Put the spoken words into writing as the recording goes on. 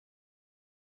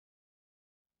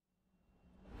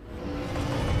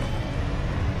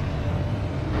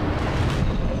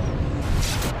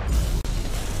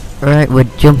Right, we're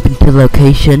jumping to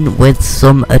location with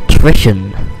some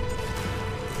attrition.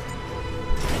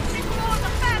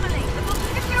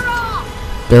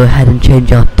 Go ahead and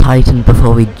change our Titan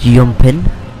before we jump in.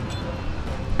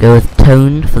 Go with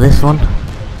tone for this one.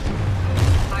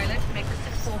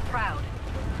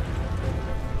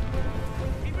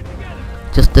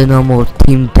 Just a normal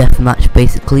team deathmatch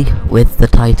basically, with the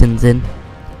Titans in.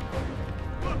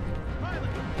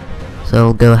 So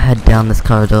we'll go ahead down this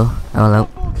corridor. Oh hello.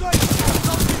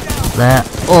 They're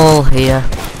all here.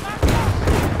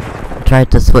 I tried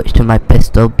to switch to my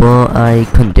pistol, but I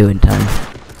couldn't do it in time.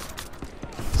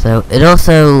 So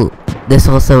this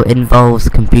also involves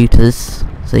computers.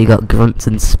 So you got grunts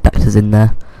and spectres in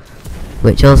there,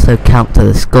 which also count to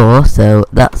the score. So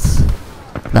that's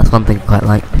one thing I quite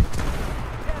like.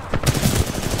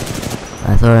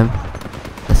 I saw him.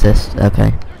 Assist.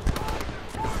 Okay.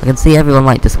 I can see everyone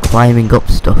like just climbing up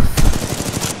stuff.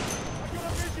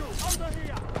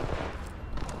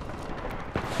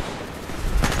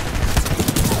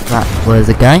 That was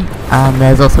a guy, and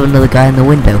there's also another guy in the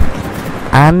window.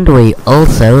 And we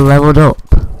also leveled up.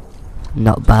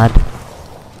 Not bad.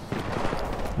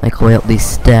 Make our way up these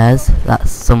stairs. That's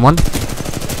someone.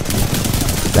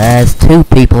 There's two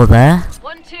people there.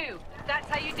 1, 2. That's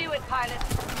how you do it, pilot.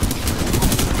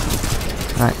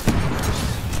 Right.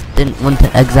 Didn't want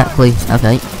to exactly.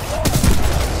 Okay.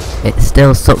 It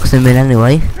still sucks him in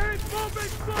anyway.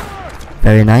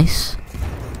 Very nice.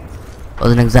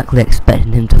 Wasn't exactly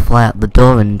expecting him to fly out the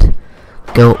door and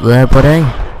go up there, but hey.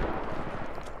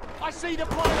 I see the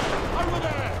pilot over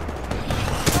there.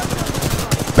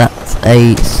 That's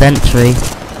a sentry.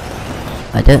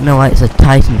 I don't know why it's a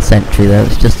Titan sentry though,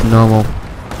 it's just a normal.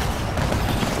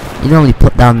 You normally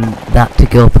put down that to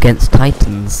go up against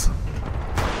Titans.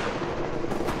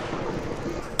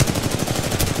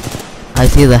 I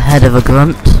see the head of a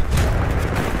grunt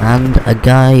and a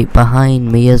guy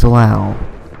behind me as well.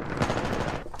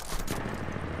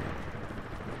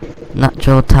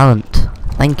 Natural talent.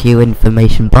 Thank you,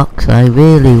 information box. I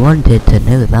really wanted to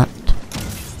know that.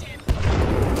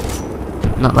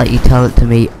 Not like you tell it to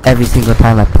me every single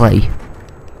time I play.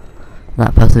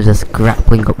 That person's just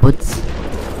grappling upwards.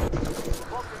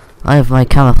 I have my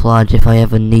camouflage if I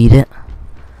ever need it.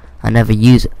 I never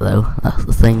use it though, that's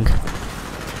the thing.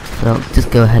 So I'll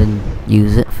just go ahead and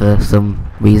use it for some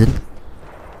reason.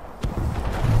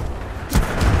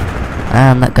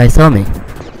 And that guy saw me.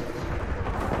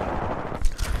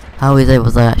 How easy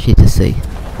was I actually to see?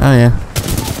 Oh yeah.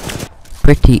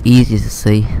 Pretty easy to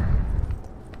see.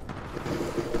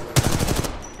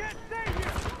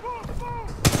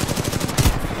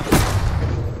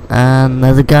 And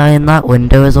there's a guy in that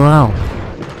window as well.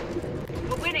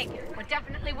 We're winning. We're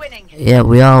definitely winning. Yeah,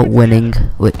 we are winning,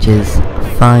 which is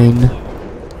fine.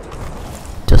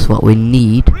 Just what we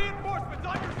need.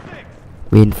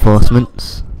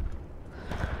 Reinforcements.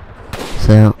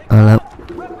 So, hello.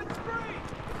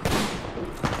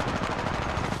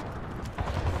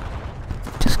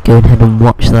 Just go ahead and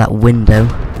watch that window.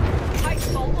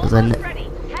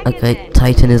 Okay,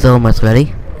 Titan is almost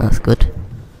ready. That's good.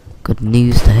 Good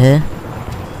news to hear.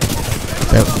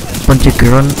 So, bunch of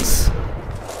grunts.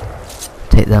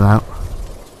 Take them out.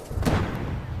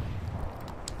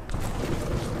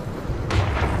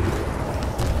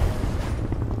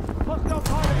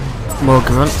 More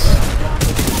grunts.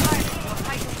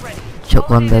 Chuck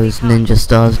one of those ninja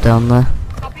stars down there.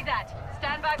 Copy that.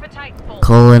 Stand by for Titanfall.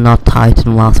 Call in our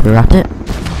Titan whilst we're at it.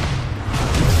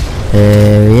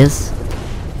 There he is.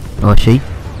 Or she.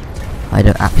 I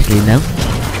don't actually know.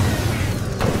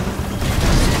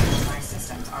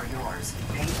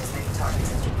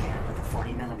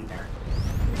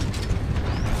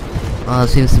 Well, there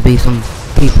seems to be some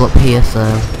people up here, so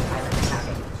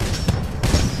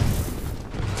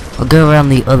I'll go around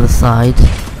the other side.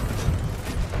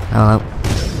 Hello.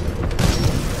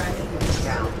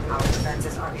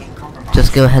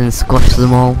 Just go ahead and squash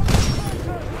them all.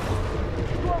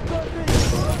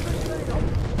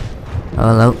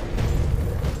 Hello.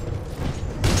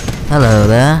 Hello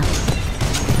there.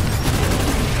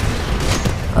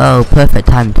 Oh, perfect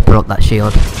time to put up that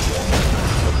shield.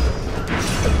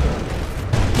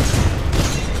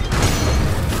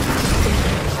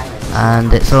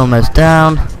 And it's almost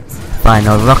down.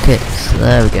 Final rockets.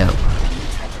 There we go.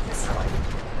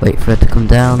 Wait for it to come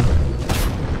down.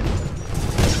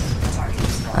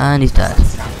 And he's dead.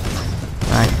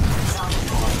 Right.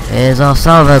 Here's our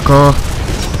salvo core.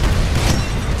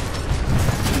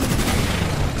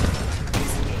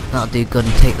 That'll do good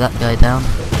and take that guy down.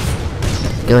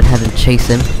 Go ahead and chase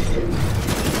him.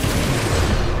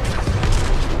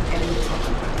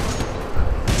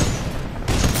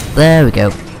 There we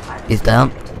go. He's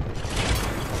down.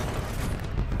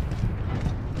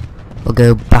 We'll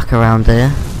go back around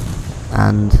here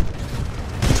and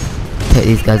take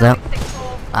these guys out.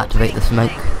 Activate the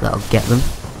smoke, that'll get them.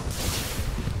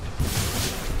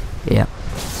 Yeah.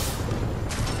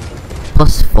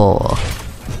 +4.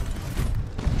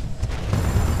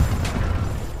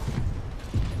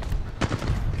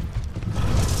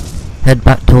 Head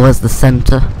back towards the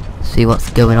center, see what's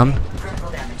going on.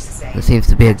 There seems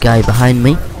to be a guy behind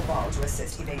me.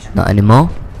 Not anymore.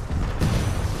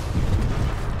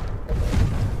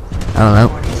 Oh no.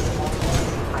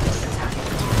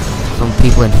 Some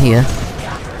people in here.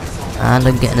 And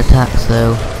I'm getting attacked,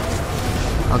 so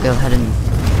I'll go ahead and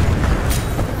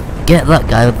get that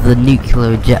guy with the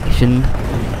nuclear ejection.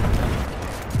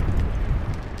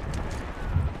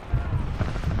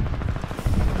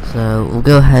 So we'll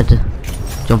go ahead,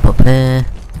 jump up here,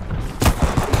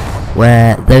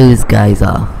 where those guys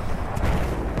are.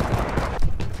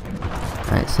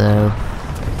 Right, so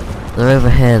they're over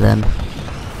here then.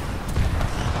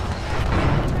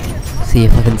 See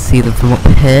if I can see them from up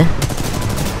here.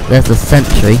 There's the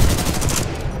sentry.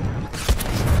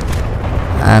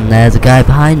 And there's a guy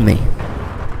behind me.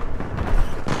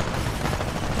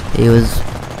 He was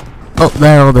up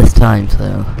there all this time,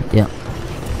 so yeah.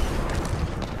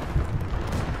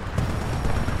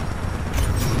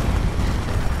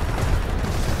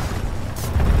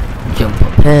 Jump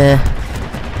up here.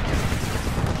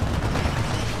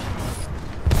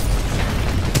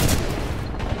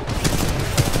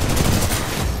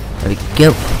 There we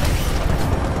go.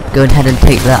 Go ahead and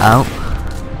take that out.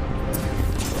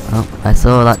 Oh, I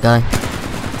saw that guy.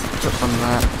 Jump on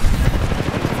that.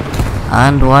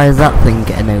 And why is that thing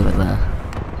getting over there?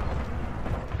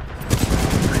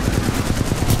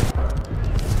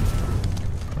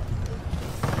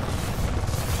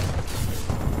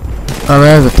 Oh,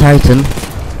 there's a Titan.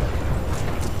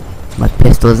 My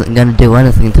pistol isn't going to do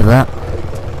anything to that.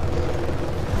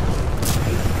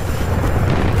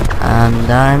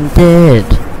 And I'm dead.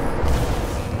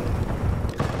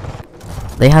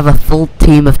 They have a full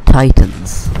team of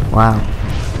Titans. Wow.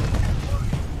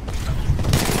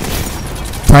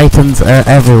 Titans are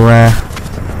everywhere.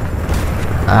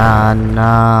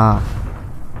 Nah.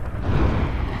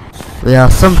 We are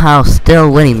somehow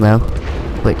still winning though,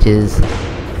 which is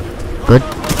good.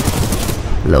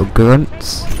 Little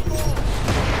grunts.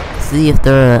 See if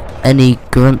there are any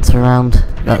grunts around.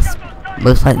 That's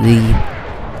most likely.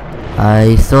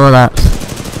 I saw that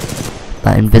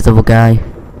invisible guy.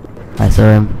 I saw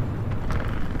him.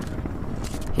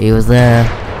 He was there.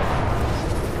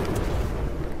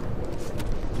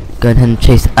 Go ahead and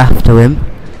chase after him.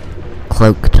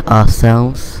 Cloaked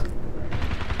ourselves.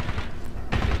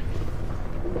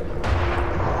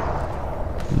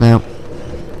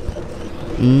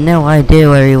 No idea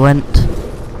where he went.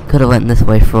 Could have went this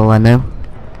way for all I know.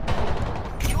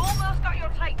 You almost got your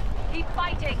Titan. Keep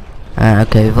fighting.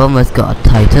 Okay, we've almost got a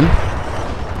Titan.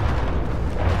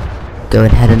 Go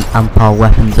ahead and amp our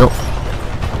weapons up.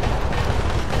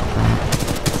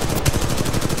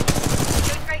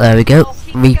 There we go.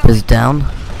 Reaper's down.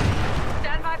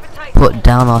 Put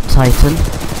down our Titan.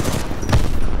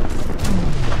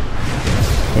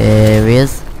 Here he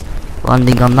is.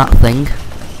 Landing on that thing.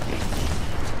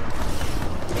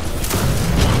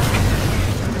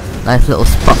 Nice little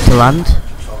spot to land.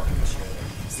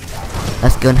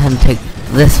 Let's go ahead and take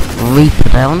this Reaper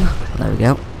down. There we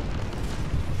go.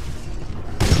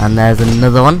 And there's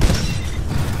another one.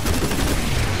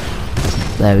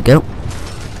 There we go.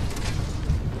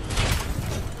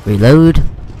 Reload.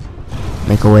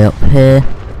 Make our way up here.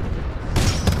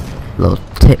 Little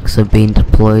ticks are being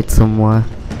deployed somewhere.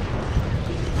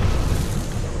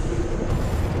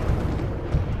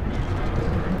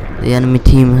 The enemy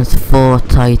team has 4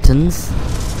 Titans.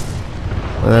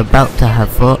 We're about to have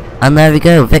 4. And there we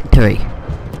go, victory.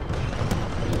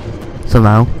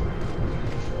 Somehow.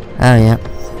 Oh yeah.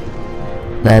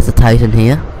 There's a Titan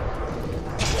here.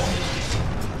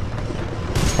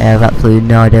 I have absolutely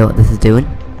no idea what this is doing.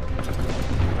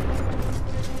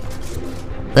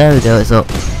 There we go, it's up.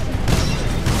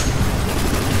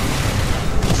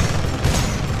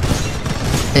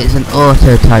 It's an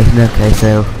auto Titan, okay,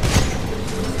 so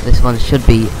this one should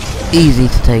be easy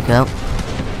to take out.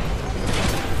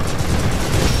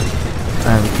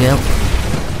 There we go.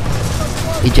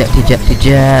 Eject, eject,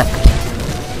 eject.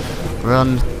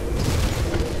 Run.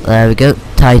 There we go.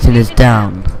 Titan is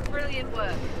down. Brilliant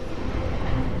work.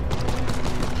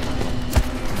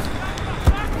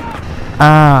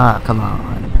 Ah, come on.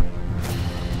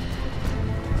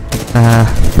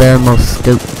 Thermal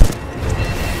scope.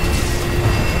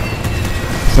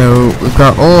 So we've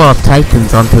got all our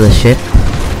Titans onto the ship.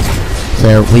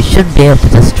 So we should be able to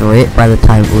destroy it by the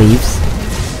time it leaves.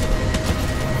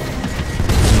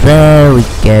 There we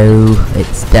go.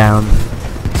 It's down.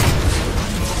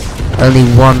 Only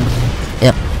one.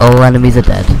 Yep, all enemies are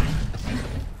dead.